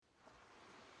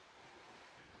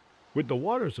With the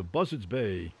waters of Buzzards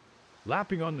Bay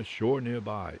lapping on the shore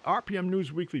nearby, RPM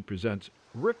News Weekly presents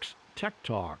Rick's Tech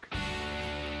Talk.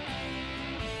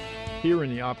 Here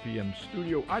in the RPM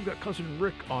studio, I've got Cousin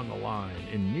Rick on the line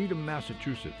in Needham,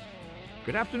 Massachusetts.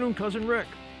 Good afternoon, Cousin Rick.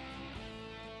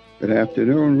 Good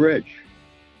afternoon, Rich.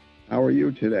 How are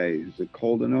you today? Is it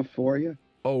cold enough for you?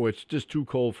 Oh, it's just too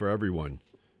cold for everyone.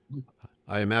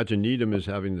 I imagine Needham is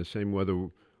having the same weather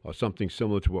or something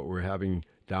similar to what we're having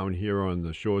down here on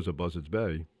the shores of Buzzards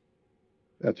Bay.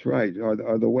 That's right.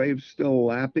 Are the waves still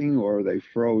lapping or are they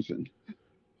frozen?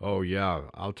 Oh, yeah.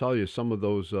 I'll tell you, some of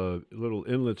those little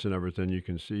inlets and everything, you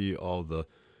can see all the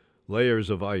layers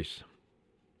of ice.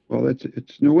 Well,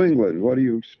 it's New England. What do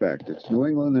you expect? It's New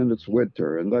England and it's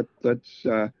winter. And let's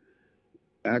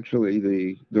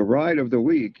actually the ride of the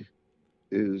week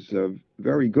is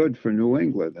very good for New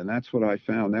England, and that's what I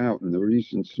found out in the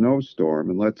recent snowstorm.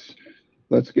 And let's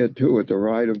get to it. The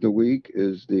ride of the week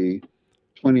is the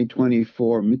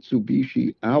 2024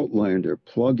 Mitsubishi Outlander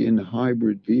plug-in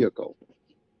hybrid vehicle.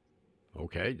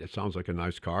 Okay, that sounds like a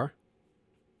nice car.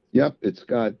 Yep, it's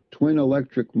got twin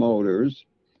electric motors,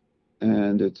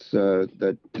 and it's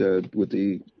with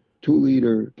the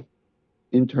 2-liter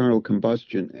internal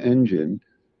combustion engine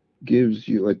gives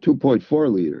you a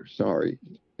 2.4-liter,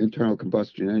 internal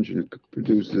combustion engine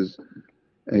produces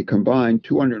a combined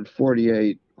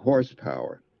 248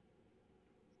 horsepower.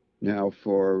 Now,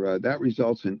 for that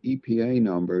results in EPA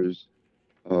numbers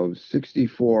of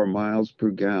 64 miles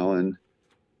per gallon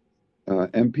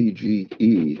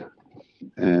MPGE,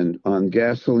 and on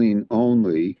gasoline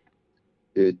only,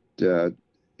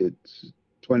 it's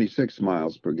 26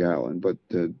 miles per gallon, but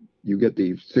you get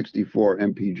the 64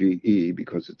 MPGE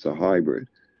because it's a hybrid.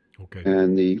 Okay.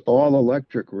 And the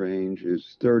all-electric range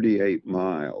is 38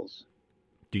 miles.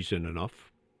 Decent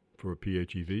enough for a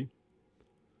PHEV.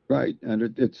 Right, and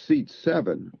it seats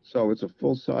 7, so it's a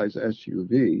full-size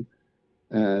SUV.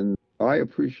 And I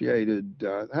appreciated,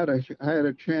 I had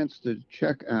a chance to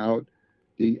check out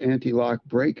the anti-lock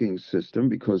braking system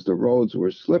because the roads were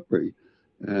slippery.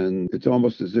 And it's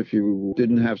almost as if you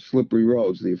didn't have slippery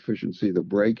roads, the efficiency of the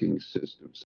braking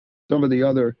systems. Some of the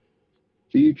other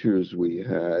features we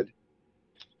had,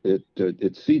 it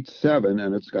seats 7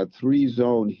 and it's got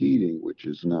 3-zone heating, which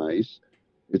is nice.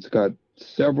 It's got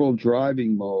several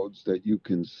driving modes that you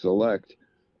can select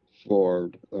for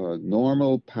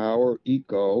normal, power,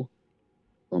 eco,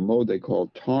 a mode they call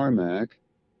tarmac,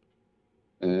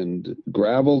 and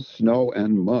gravel, snow,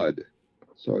 and mud.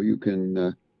 So you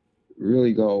can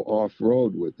really go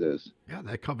off-road with this. Yeah,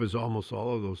 that covers almost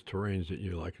all of those terrains that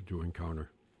you like to encounter.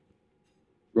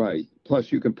 Right.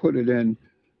 Plus, you can put it in,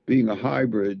 being a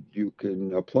hybrid,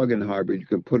 a plug-in hybrid, you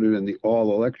can put it in the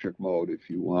all-electric mode if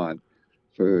you want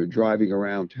for driving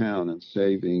around town and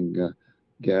saving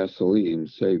gasoline,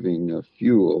 saving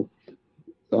fuel.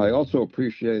 I also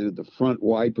appreciated the front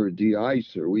wiper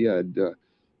de-icer. We had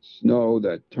snow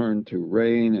that turned to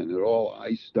rain and it all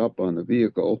iced up on the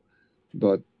vehicle.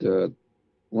 But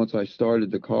once I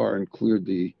started the car and cleared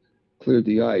the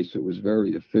ice, it was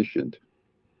very efficient.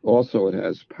 Also, it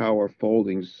has power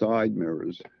folding side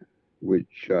mirrors,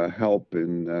 which help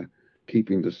in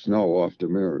keeping the snow off the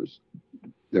mirrors.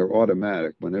 They're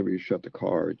automatic. Whenever you shut the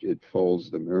car, it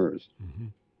folds the mirrors.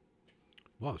 Mm-hmm.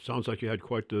 Wow, sounds like you had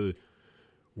quite the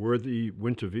worthy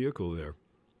winter vehicle there.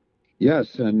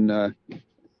 Yes, and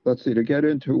let's see, to get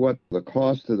into what the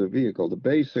cost of the vehicle, the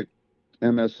basic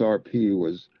MSRP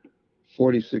was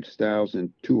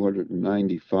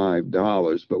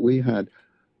 $46,295, but we had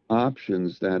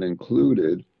options that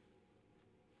included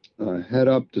a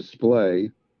head-up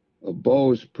display, a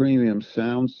Bose premium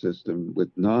sound system with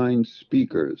 9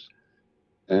 speakers,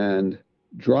 and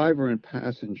driver and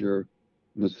passenger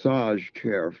massage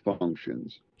chair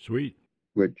functions. Sweet.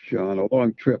 Which on a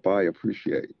long trip I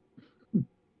appreciate.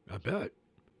 I bet.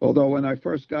 Although when I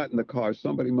first got in the car,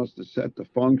 somebody must have set the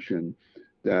function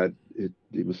that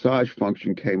the massage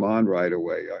function came on right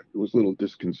away. It was a little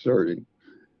disconcerting.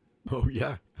 Oh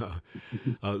yeah,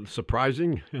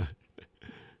 surprising.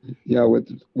 Yeah,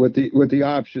 with the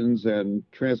options and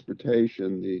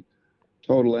transportation, the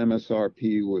total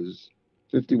MSRP was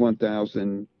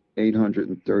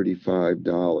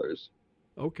 $51,835.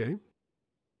 Okay.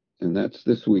 And that's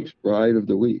this week's ride of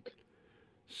the week.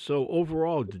 So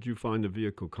overall, did you find the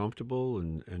vehicle comfortable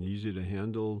and easy to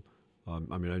handle?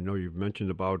 I mean, I know you've mentioned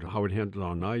about how it handled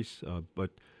on ice, but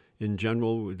in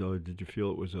general, did you feel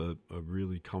it was a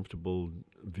really comfortable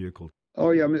vehicle?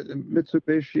 Oh yeah,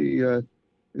 Mitsubishi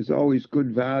is always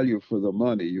good value for the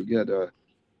money. You get a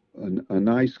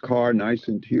nice car, nice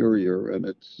interior, and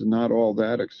it's not all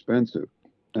that expensive.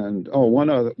 And one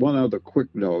other quick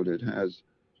note: it has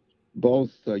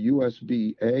both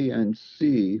USB A and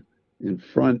C in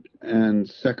front and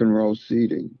second row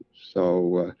seating.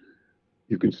 So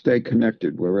you can stay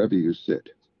connected wherever you sit.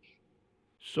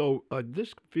 So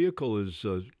this vehicle is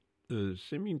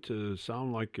seeming to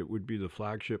sound like it would be the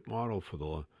flagship model for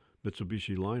the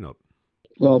Mitsubishi lineup.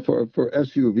 Well, for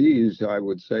SUVs, I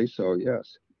would say so,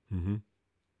 yes. Hmm.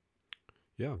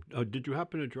 Yeah. Did you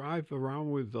happen to drive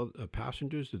around with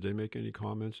passengers? Did they make any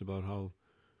comments about how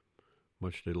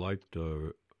much they liked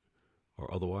or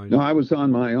otherwise? No, I was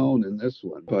on my own in this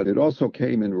one, but it also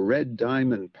came in red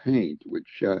diamond paint,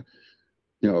 which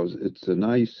it's a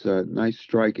nice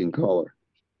striking color,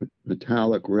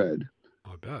 metallic red.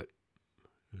 I bet.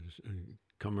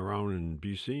 Come around and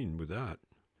be seen with that.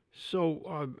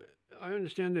 So I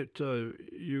understand that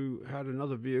you had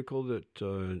another vehicle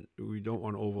that we don't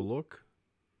want to overlook.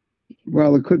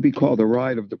 Well, it could be called a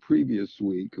ride of the previous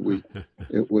week.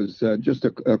 It was just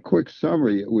a quick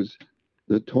summary. It was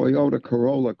the Toyota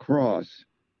Corolla Cross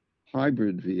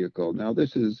hybrid vehicle. Now,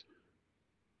 this is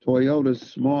Toyota's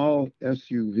small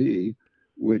SUV,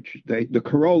 which the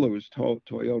Corolla was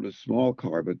Toyota's small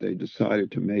car, but they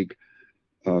decided to make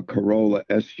a Corolla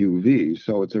SUV.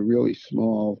 So it's a really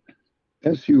small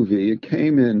SUV. It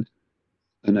came in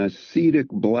an acetic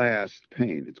blast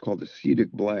paint. It's called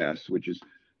acetic blast, which is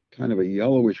kind of a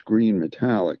yellowish green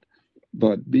metallic.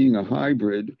 But being a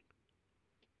hybrid,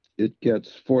 it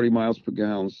gets 40 miles per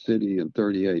gallon city and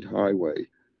 38 highway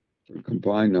for a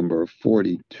combined number of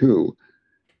 42.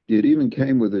 It even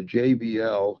came with a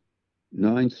JBL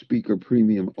 9 speaker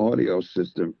premium audio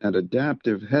system and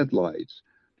adaptive headlights,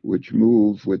 which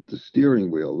move with the steering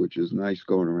wheel, which is nice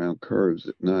going around curves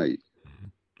at night.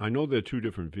 I know they're two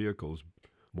different vehicles,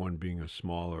 one being a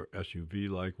smaller SUV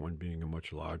like, one being a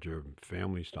much larger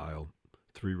family style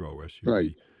 3 row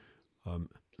Right. SUV. Um,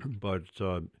 but,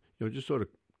 just sort of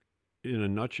in a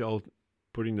nutshell,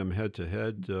 putting them head to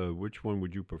head, which one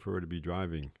would you prefer to be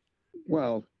driving?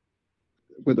 Well,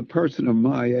 with a person of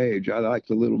my age, I liked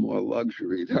a little more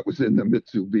luxury that was in the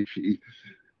Mitsubishi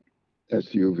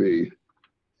SUV,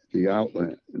 the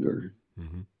Outlander,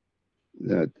 Hmm.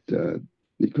 that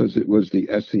because it was the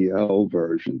SEL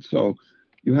version. So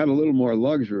you had a little more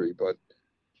luxury, but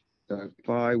if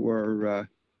I were,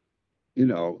 you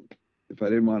know, if I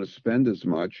didn't want to spend as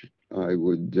much, I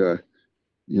would,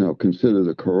 consider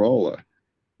the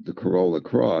Corolla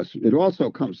Cross. It also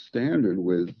comes standard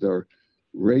with the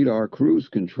radar cruise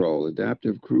control,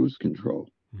 adaptive cruise control,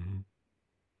 Hmm.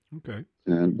 Okay.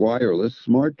 and wireless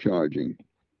smart charging.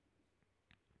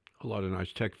 A lot of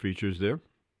nice tech features there.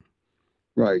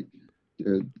 Right.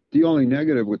 The only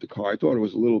negative with the car, I thought it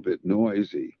was a little bit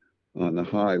noisy on the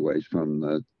highways from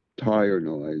the tire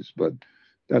noise, but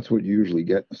that's what you usually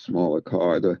get in a smaller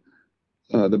car. The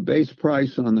base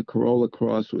price on the Corolla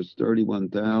Cross was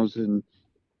 31,000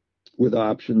 with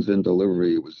options and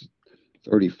delivery. It was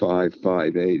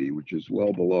 35,580, which is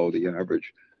well below the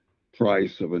average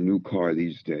price of a new car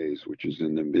these days, which is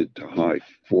in the mid to high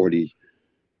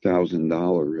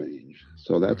 $40,000 range.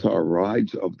 So that's Right. our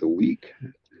rides of the week.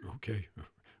 Okay.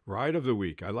 Ride of the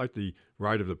week. I like the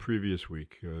ride of the previous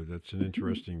week. That's an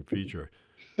interesting feature.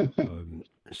 Um,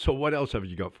 so, what else have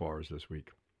you got for us this week?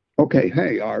 Okay,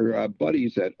 hey, our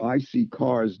buddies at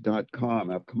iccars.com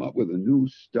have come up with a new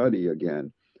study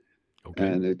again, Okay.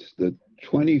 and it's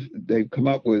they've come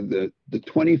up with the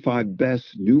 25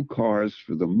 best new cars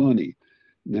for the money.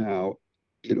 Now,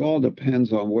 it all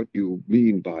depends on what you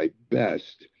mean by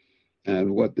best.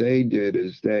 And what they did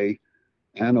is they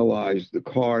analyzed the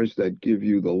cars that give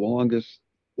you the longest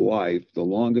life, the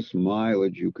longest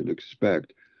mileage you could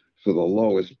expect for the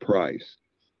lowest price.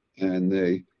 And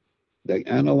they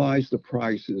analyzed the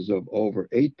prices of over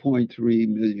 8.3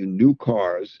 million new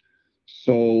cars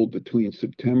sold between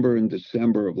September and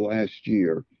December of last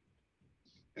year,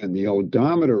 and the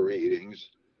odometer readings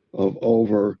of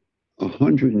over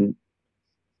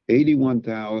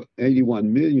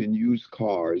 181 million used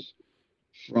cars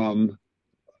from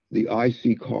the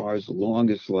IC Cars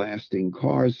longest lasting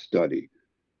cars study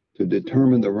to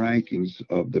determine the rankings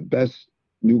of the best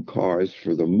new cars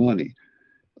for the money.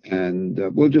 And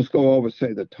we'll just go over,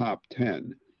 say, the top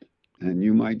 10, and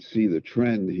you might see the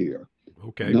trend here.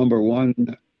 Okay. Number one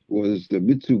was the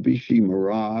Mitsubishi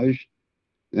Mirage.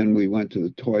 Then we went to the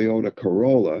Toyota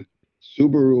Corolla,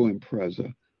 Subaru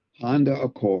Impreza, Honda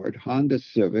Accord, Honda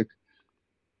Civic,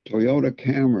 Toyota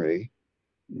Camry,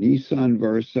 Nissan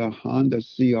Versa, Honda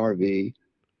CRV,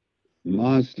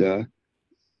 Mazda,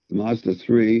 Mazda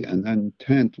 3, and then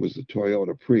 10th was the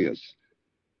Toyota Prius.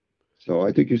 So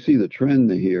I think you see the trend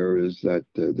here is that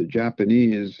the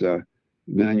Japanese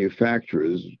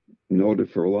manufacturers,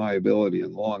 noted for reliability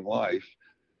and long life,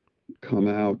 come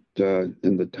out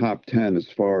in the top 10 as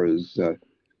far as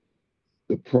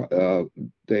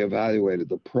they evaluated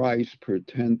the price per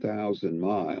 10,000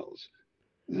 miles.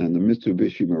 And the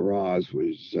Mitsubishi Mirage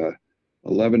was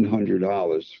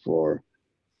 $1,100 for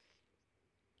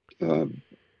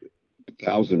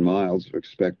 1,000 miles of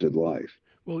expected life.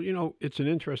 Well, it's an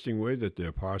interesting way that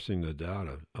they're parsing the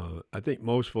data. I think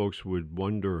most folks would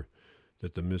wonder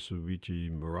that the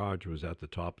Mitsubishi Mirage was at the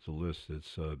top of the list.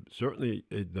 It's certainly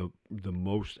the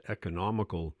most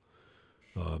economical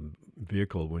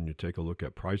vehicle when you take a look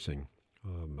at pricing.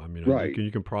 I mean, Right,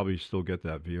 you can probably still get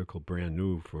that vehicle brand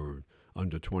new for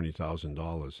under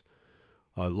 $20,000.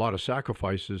 A lot of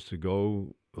sacrifices to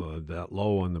go that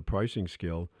low on the pricing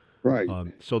scale. right,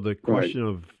 So the right, question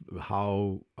of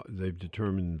how they've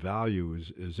determined value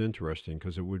is interesting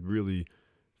because it would really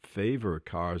favor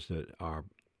cars that are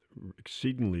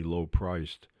exceedingly low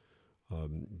priced,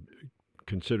 um,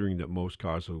 considering that most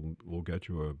cars will get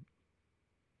you a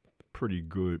pretty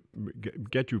good,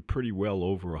 get you pretty well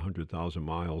over 100,000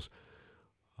 miles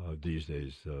these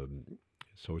days.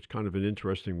 So it's kind of an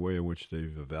interesting way in which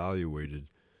they've evaluated.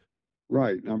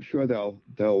 right. I'm sure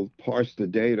they'll parse the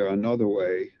data another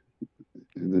way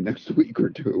in the next week or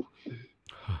two.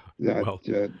 That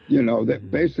Well,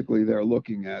 that basically they're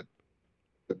looking at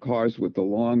the cars with the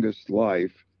longest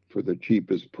life for the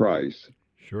cheapest price,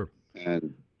 sure.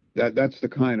 and that's the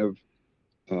kind of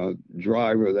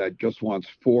driver that just wants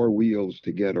four wheels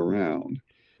to get around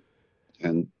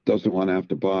and doesn't want to have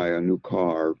to buy a new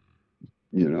car,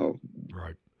 you know,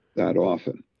 Right. that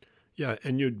often. Yeah,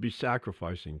 and you'd be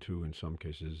sacrificing too in some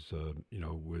cases,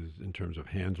 with in terms of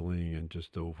handling and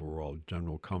just the overall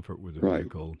general comfort with the Right.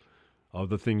 vehicle.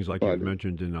 Other things like But you've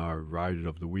mentioned in our ride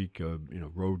of the week,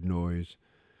 road noise,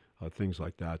 things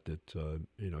like that. That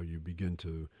you begin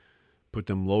to put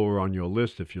them lower on your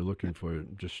list if you're looking for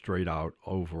just straight out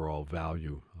overall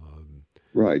value.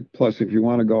 right. Plus, if you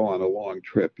want to go on a long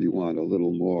trip, you want a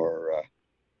little more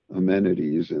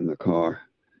amenities in the car.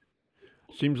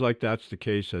 Seems like that's the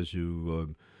case as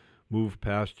you move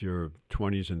past your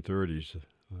 20s and 30s.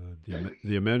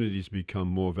 The amenities become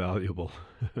more valuable.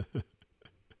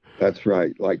 That's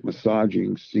right, like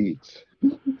massaging seats.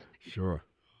 Sure.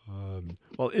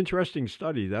 Well, interesting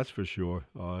study, that's for sure.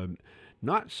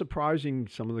 Not surprising,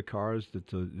 some of the cars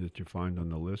that you find on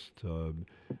the list.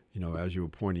 As you were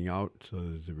pointing out,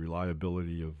 the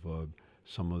reliability of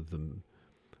some of the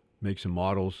makes and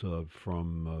models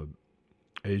from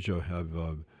Asia have,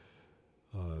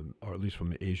 or at least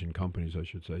from Asian companies, I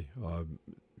should say,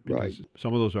 Right. because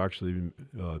some of those are actually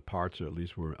parts, or at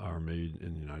least are made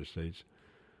in the United States,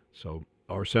 so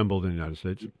are assembled in the United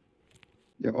States.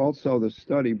 Yeah, also, the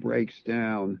study breaks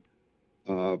down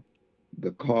uh,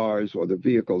 the cars or the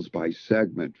vehicles by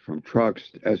segment, from trucks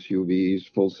to SUVs,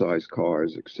 full-size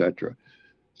cars, etc.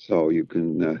 So you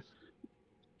can,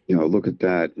 look at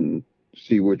that and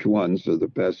see which ones are the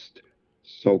best,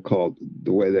 so-called,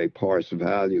 the way they parse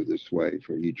value this way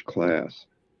for each class.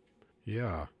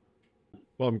 Yeah.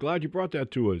 Well, I'm glad you brought that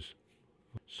to us.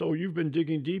 So you've been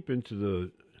digging deep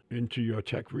into your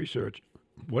tech research.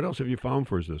 What else have you found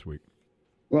for us this week?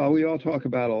 Well, we all talk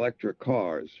about electric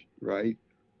cars, right?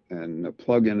 And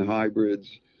plug-in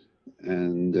hybrids,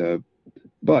 and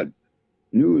but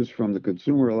news from the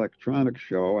Consumer Electronics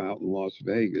Show out in Las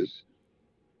Vegas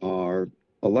are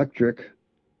electric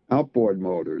outboard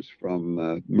motors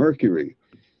from Mercury.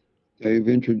 They've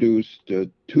introduced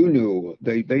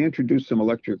they introduced some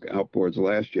electric outboards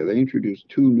last year. They introduced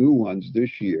two new ones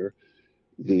this year,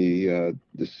 the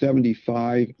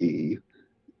 75E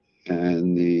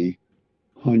and the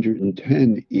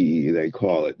 110E, they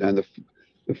call it. And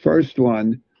the first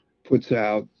one puts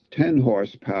out 10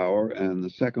 horsepower and the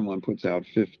second one puts out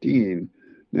 15.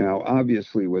 Now,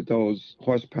 obviously, with those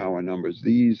horsepower numbers,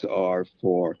 these are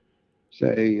for,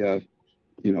 say, a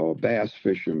bass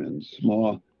fisherman,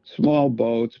 small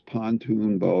boats,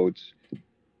 pontoon boats,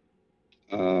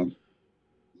 uh,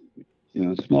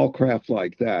 small craft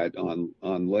like that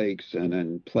on lakes and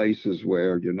in places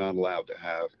where you're not allowed to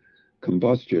have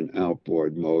combustion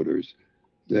outboard motors.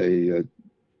 They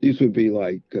These would be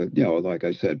like like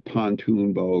I said,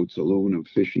 pontoon boats, aluminum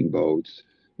fishing boats,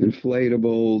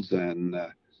 inflatables, and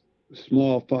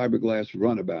small fiberglass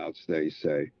runabouts, they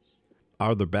say.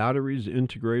 Are the batteries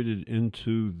integrated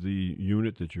into the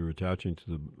unit that you're attaching to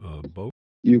the boat?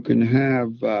 You can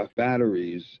have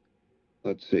batteries.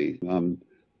 Let's see, I'm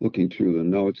looking through the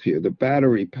notes here. The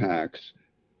battery packs,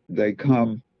 they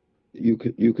come, you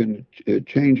can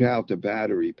change out the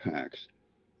battery packs.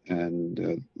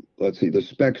 And let's see, the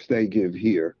specs they give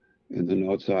here in the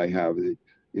notes I have.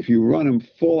 if you run them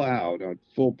full out on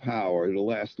full power, it'll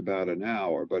last about an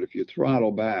hour. But if you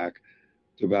throttle back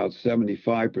to about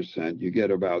 75%, you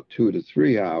get about 2 to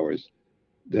 3 hours.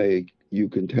 You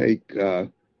can take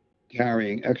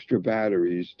carrying extra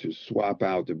batteries to swap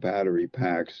out the battery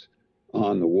packs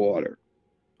on the water.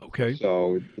 Okay.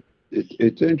 So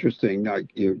it's interesting. Like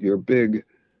your big,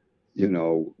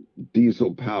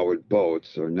 diesel powered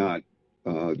boats are not.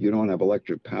 You don't have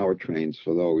electric powertrains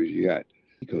for those yet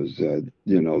because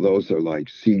those are like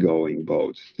seagoing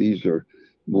boats. These are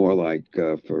more like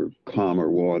for calmer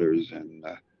waters and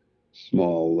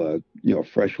small,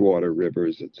 freshwater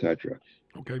rivers, etc.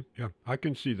 Okay. Yeah, I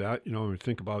can see that. And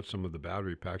think about some of the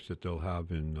battery packs that they'll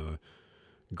have in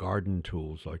garden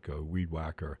tools like a weed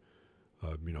whacker.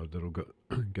 That'll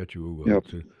get you Yep.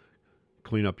 to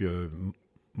clean up your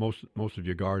most of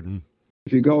your garden.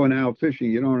 If you're going out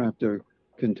fishing, you don't have to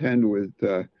contend with,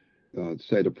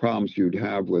 say, the problems you'd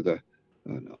have with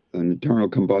an internal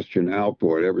combustion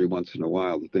outboard. Every once in a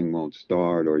while, the thing won't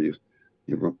start, or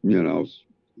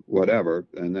whatever.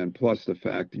 And then plus the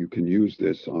fact that you can use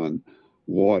this on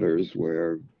waters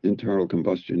where internal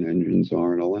combustion engines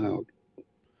aren't allowed.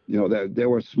 There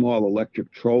were small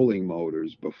electric trolling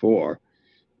motors before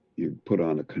you put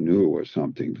on a canoe or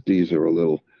something, but these are a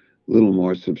little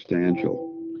more substantial.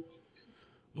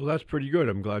 Well, that's pretty good.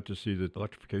 I'm glad to see that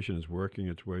electrification is working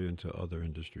its way into other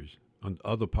industries, on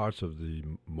other parts of the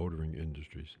motoring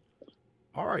industries.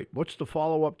 All right, what's the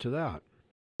follow up to that?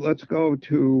 Let's go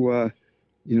to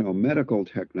medical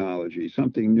technology,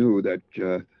 something new that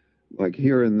like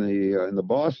here in the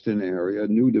Boston area,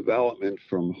 new development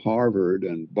from Harvard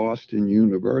and Boston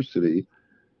University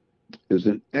is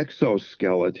an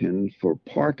exoskeleton for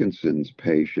Parkinson's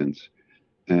patients.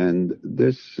 And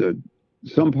this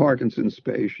some Parkinson's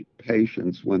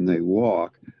patients, when they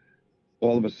walk,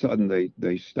 all of a sudden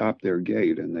they stop their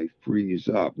gait and they freeze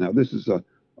up. Now, this is a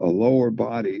lower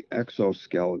body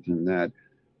exoskeleton that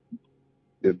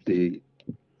if the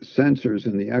sensors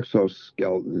in the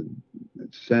exoskeleton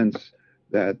sense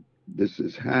that this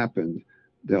has happened,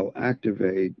 they'll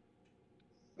activate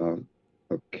a,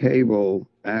 a cable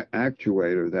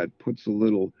actuator that puts a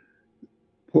little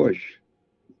push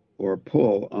or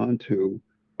pull onto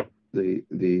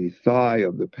the thigh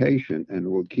of the patient and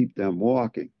will keep them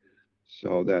walking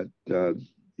so that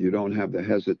you don't have the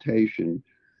hesitation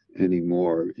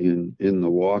anymore in the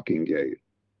walking gait.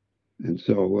 And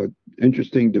so,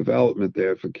 interesting development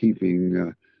there for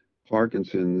keeping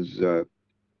Parkinson's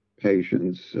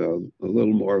patients a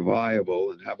little more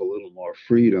viable and have a little more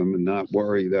freedom and not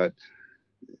worry that,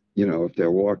 if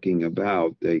they're walking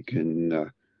about,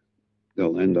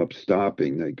 they'll end up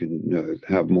stopping. They can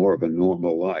have more of a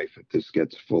normal life if this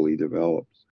gets fully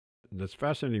developed. That's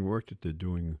fascinating work that they're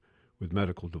doing with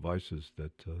medical devices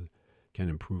that can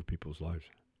improve people's lives.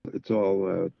 It's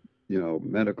all,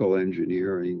 medical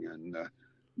engineering and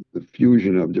the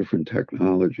fusion of different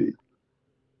technology.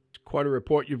 It's quite a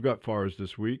report you've got for us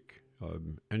this week.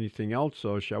 Anything else,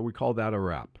 or shall we call that a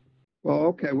wrap? Well,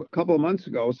 okay, a couple of months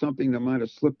ago, something that might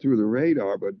have slipped through the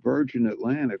radar, but Virgin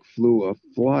Atlantic flew a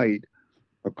flight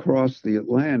across the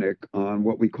Atlantic on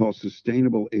what we call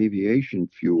sustainable aviation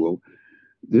fuel.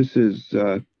 This is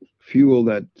fuel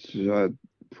that's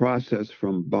processed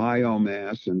from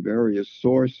biomass and various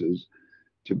sources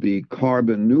to be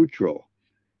carbon neutral.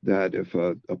 That if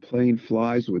a plane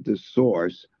flies with this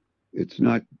source,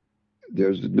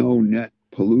 there's no net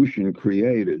pollution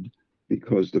created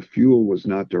because the fuel was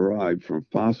not derived from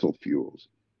fossil fuels.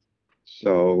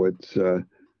 So it's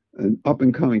an up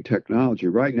and coming technology.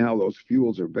 Right now, those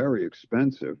fuels are very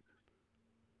expensive,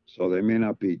 so they may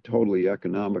not be totally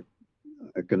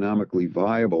economically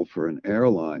viable for an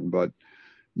airline. But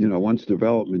once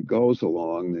development goes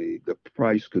along, the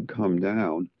price could come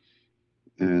down.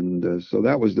 And so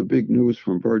that was the big news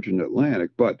from Virgin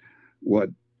Atlantic. But what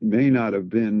may not have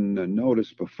been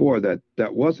noticed before, that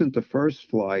wasn't the first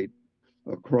flight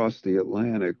across the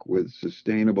Atlantic with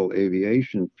sustainable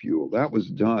aviation fuel. That was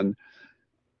done,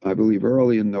 I believe,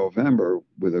 early in November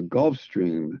with a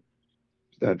Gulfstream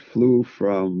that flew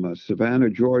from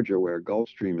Savannah, Georgia, where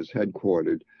Gulfstream is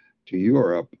headquartered, to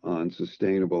Europe on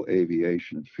sustainable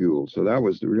aviation fuel. So that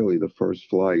was really the first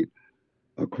flight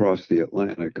across the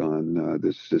Atlantic on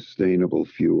this sustainable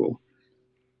fuel.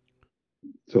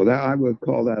 So that I would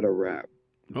call that a wrap.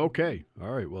 Okay.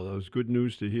 All right. Well, that was good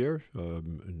news to hear,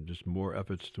 and just more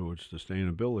efforts towards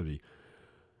sustainability.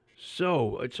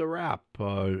 So it's a wrap.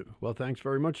 Well, thanks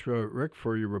very much, Rick,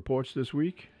 for your reports this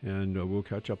week, and we'll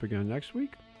catch up again next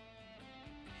week.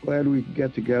 Glad we could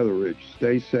get together, Rich.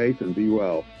 Stay safe and be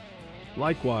well.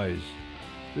 Likewise.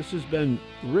 This has been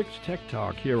Rick's Tech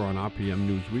Talk here on RPM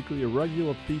News Weekly, a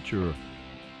regular feature.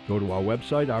 Go to our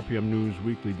website,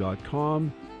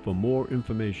 rpmnewsweekly.com, for more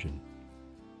information.